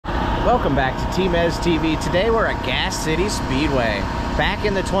Welcome back to T-Mez TV. Today we're at Gas City Speedway. Back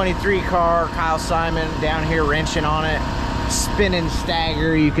in the 23 car, Kyle Simon down here wrenching on it, spinning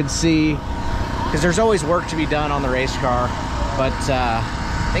stagger, you can see, because there's always work to be done on the race car. But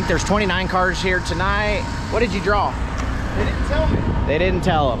I think there's 29 cars here tonight. What did you draw? They didn't tell me. They didn't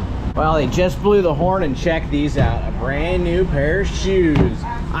tell them. Well, they just blew the horn, and check these out. A brand new pair of shoes.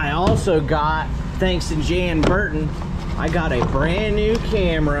 I also got, thanks to Jan Burton, I got a brand new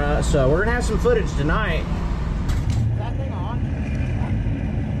camera. So we're gonna have some footage tonight. Is that thing on?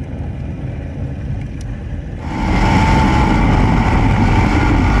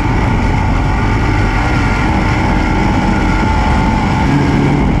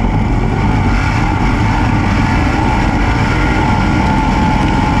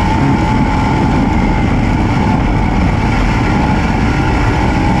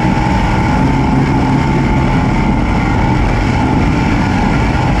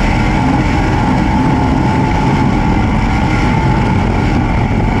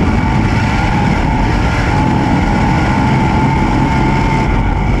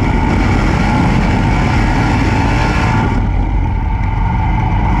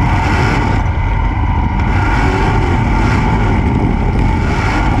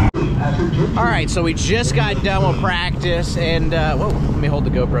 So we just got done with practice, and whoa, let me hold the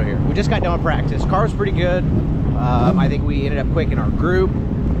GoPro here. We just got done with practice. Car was pretty good. I think we ended up quick in our group.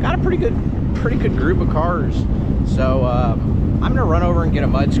 Got a pretty good group of cars. So I'm gonna run over and get a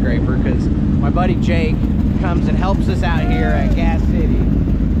mud scraper because my buddy Jake comes and helps us out here at Gas City,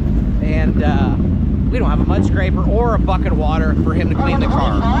 and we don't have a mud scraper or a bucket of water for him to clean the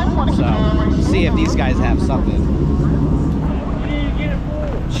car. So see if these guys have something.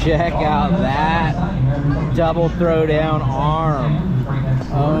 Check out that double throwdown arm.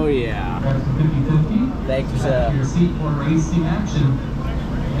 Oh yeah. Thanks.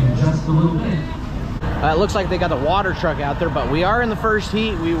 It looks like they got the water truck out there, but we are in the first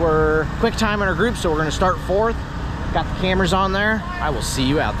heat. We were quick time in our group, so we're gonna start fourth. Got the cameras on there. I will see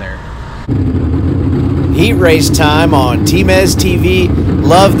you out there. Heat race time on T-Mez TV.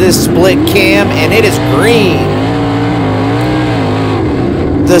 Love this split cam, and it is green.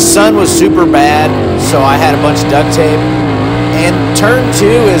 The sun was super bad, so I had a bunch of duct tape, and turn 2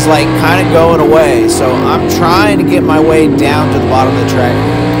 is like kind of going away, so I'm trying to get my way down to the bottom of the track.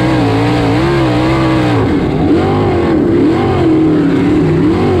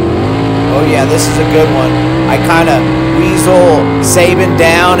 Oh yeah, this is a good one. I kind of weasel Saban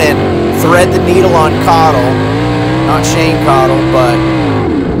down and thread the needle on Cottle, not Shane Cottle, but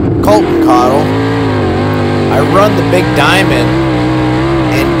Colton Cottle. I run the big diamond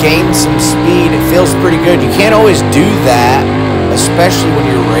and gain some speed. It feels pretty good. You can't always do that, especially when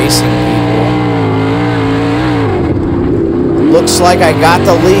you're racing people. Looks like I got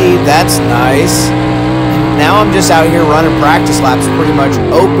the lead. That's nice. Now I'm just out here running practice laps, pretty much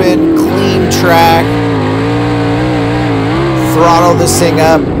open, clean track. Throttle this thing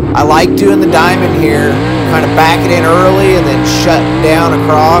up. I like doing the diamond here. Kind of back it in early and then shut down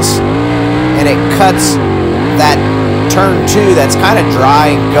across, and it cuts that turn 2 that's kind of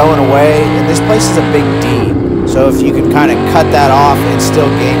dry and going away, and this place is a big D, so if you can kind of cut that off and still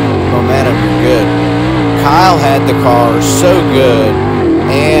gain momentum, you're good. Kyle had the car so good,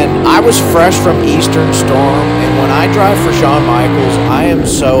 and I was fresh from Eastern Storm, and when I drive for Shawn Michaels, I am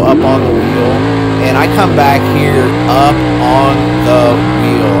so up on the wheel, and I come back here up on the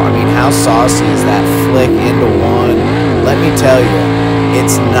wheel. I mean, how saucy is that flick into one? Let me tell you,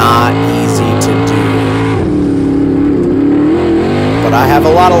 it's not easy to do. But I have a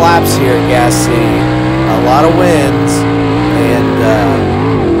lot of laps here at Gas City, a lot of wins, and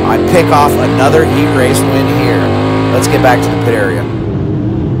I pick off another heat race win here. Let's get back to the pit area.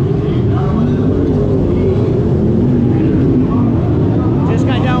 Just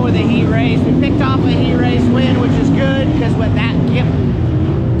got done with the heat race. We picked off a heat race win, which is good because what that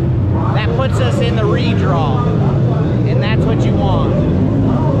puts us in the redraw, and that's what you want.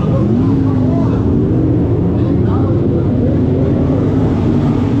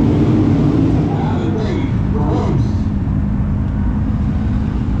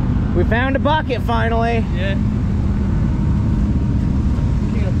 We found a bucket finally. Yeah.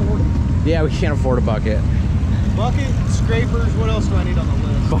 Can't afford it. Yeah, we can't afford a bucket. Bucket, scrapers, what else do I need on the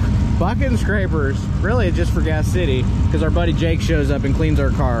list? Bucket and scrapers, really just for Gas City, because our buddy Jake shows up and cleans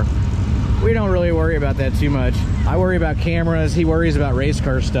our car. We don't really worry about that too much. I worry about cameras, he worries about race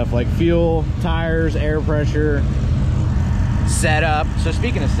car stuff like fuel, tires, air pressure, setup. So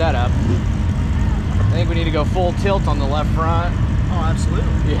speaking of setup, I think we need to go full tilt on the left front. Oh,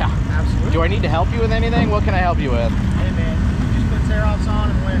 absolutely. Yeah. Absolutely. Do I need to help you with anything? What can I help you with? Hey, man, you just put tear offs on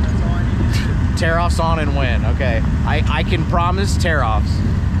and win. That's all I tear-offs on and win. Okay, I can promise tear-offs.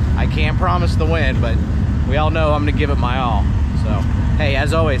 I can't promise the win, but we all know I'm gonna give it my all. So, hey,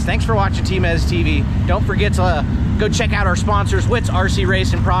 as always, thanks for watching T-Mez TV. Don't forget to go check out our sponsors, Witt's RC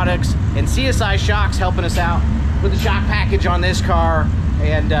Racing Products and CSI Shocks, helping us out with the shock package on this car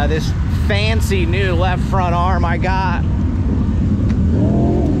and this fancy new left front arm I got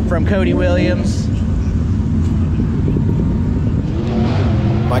from Cody Williams.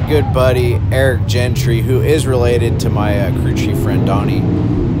 My good buddy Eric Gentry, who is related to my crew chief friend Donnie,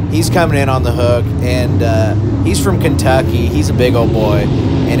 he's coming in on the hook, and he's from Kentucky. He's a big old boy,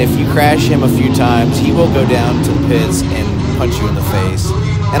 and if you crash him a few times, he will go down to the pits and punch you in the face.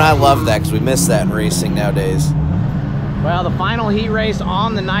 And I love that because we miss that in racing nowadays. Well, the final heat race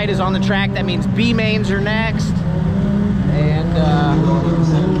on the night is on the track. That means B-mains are next. And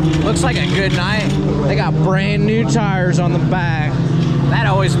looks like a good night. They got brand new tires on the back. That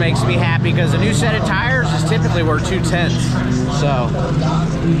always makes me happy because a new set of tires is typically worth 2/10. So.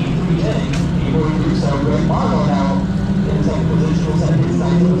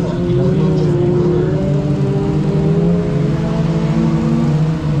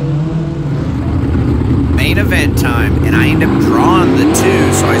 Main event time, and I end up drawing the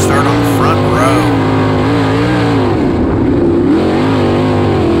 2, so I start on the front row.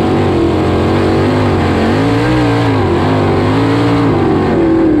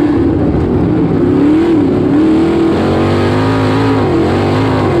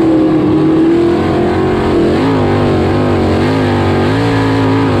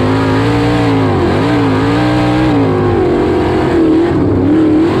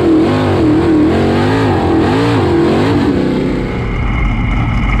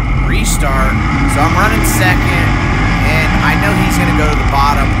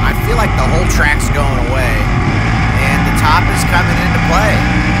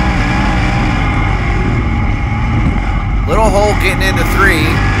 Getting into 3,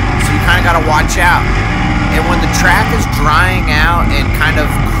 so you kind of got to watch out. And when the track is drying out and kind of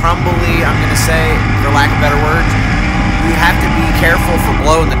crumbly, I'm going to say, for lack of better words, you have to be careful for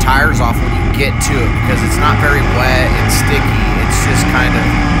blowing the tires off when you get to it, because it's not very wet and sticky. It's just kind of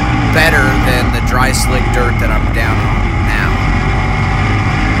better than the dry, slick dirt that I'm down on now.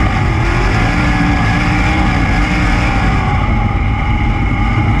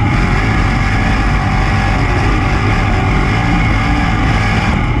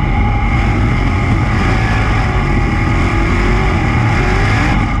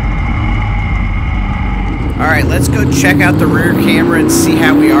 Alright, let's go check out the rear camera and see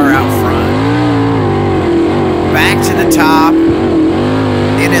how we are out front. Back to the top,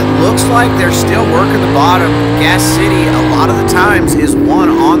 and it looks like they're still working the bottom. Gas City, a lot of the times, is one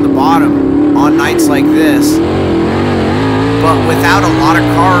on the bottom on nights like this. But without a lot of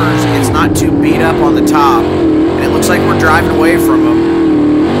cars, it's not too beat up on the top. And it looks like we're driving away from them.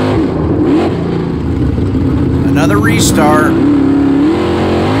 Another restart.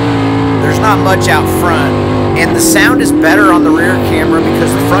 There's not much out front, and the sound is better on the rear camera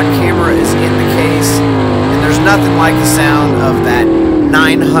because the front camera is in the case, and there's nothing like the sound of that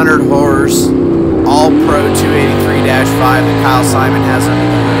 900 horse All-Pro 283-5 that Kyle Simon has under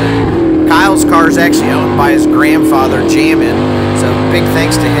the hood. Kyle's car is actually owned by his grandfather, Jamin, so big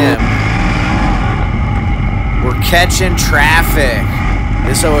thanks to him. We're catching traffic.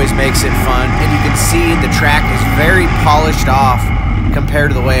 This always makes it fun, and you can see the track is very polished off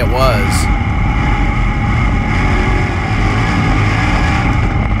compared to the way it was.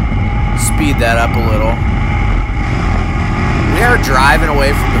 Speed that up a little. We are driving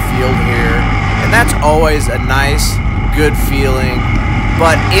away from the field here, and that's always a nice, good feeling.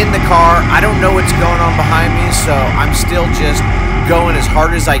 But in the car, I don't know what's going on behind me, so I'm still just going as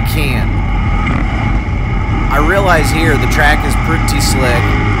hard as I can. I realize here the track is pretty slick.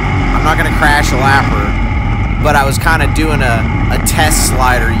 I'm not going to crash a lapper, but I was kind of doing a test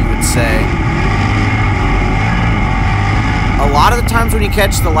slider, you would say. A lot of the times when you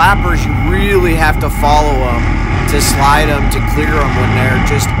catch the lappers, you really have to follow them to slide them, to clear them when they're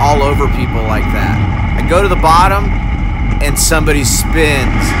just all over people like that. I go to the bottom, and somebody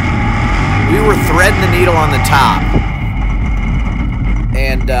spins. We were threading the needle on the top.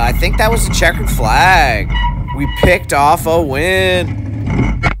 And I think that was a checkered flag. We picked off a win.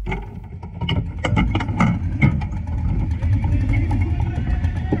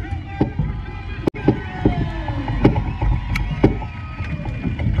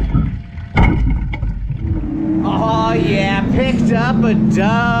 Oh yeah, picked up a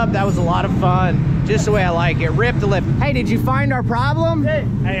dub. That was a lot of fun. Just the way I like it. Rip the lip. Hey, did you find our problem?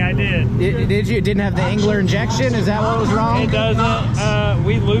 Hey, I did. Did you? It didn't have the Angler injection? Is that what was wrong? It doesn't.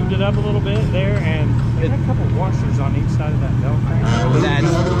 We lubed it up a little bit there, and it had a couple washers on each side of that Velcro. That's,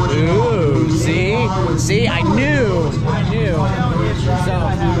 ooh, see, I knew.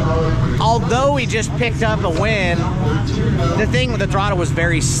 So, although we just picked up a win, the thing with the throttle was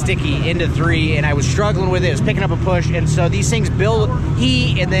very sticky into 3, and I was struggling with it. It was picking up a push, and so these things build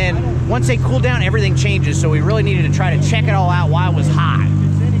heat, and then once they cool down, everything changes. So we really needed to try to check it all out while it was hot.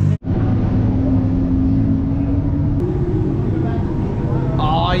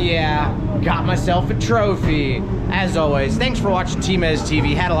 Oh yeah, got myself a trophy. As always, thanks for watching Team Ez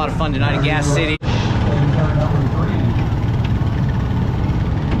TV. Had a lot of fun tonight in Gas City.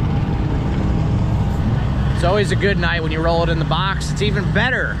 It's always a good night when you roll it in the box. It's even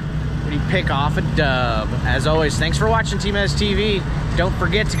better when you pick off a dub. As always, thanks for watching Team Ez TV. Don't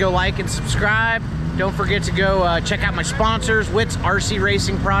forget to go like and subscribe. Don't forget to go check out my sponsors, Witt's RC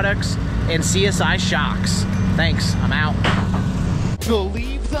Racing Products and CSI Shocks. Thanks, I'm out.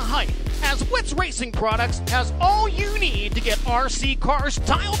 Believe the hype, as Witt's Racing Products has all you need to get RC cars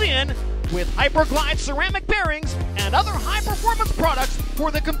dialed in with Hyperglide ceramic bearings and other high-performance products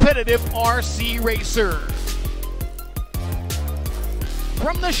for the competitive RC racer.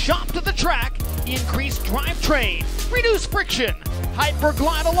 From the shop to the track, increased drivetrain, reduce friction,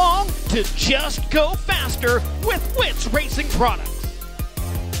 Hyperglide along to just go faster with Witt's Racing Products.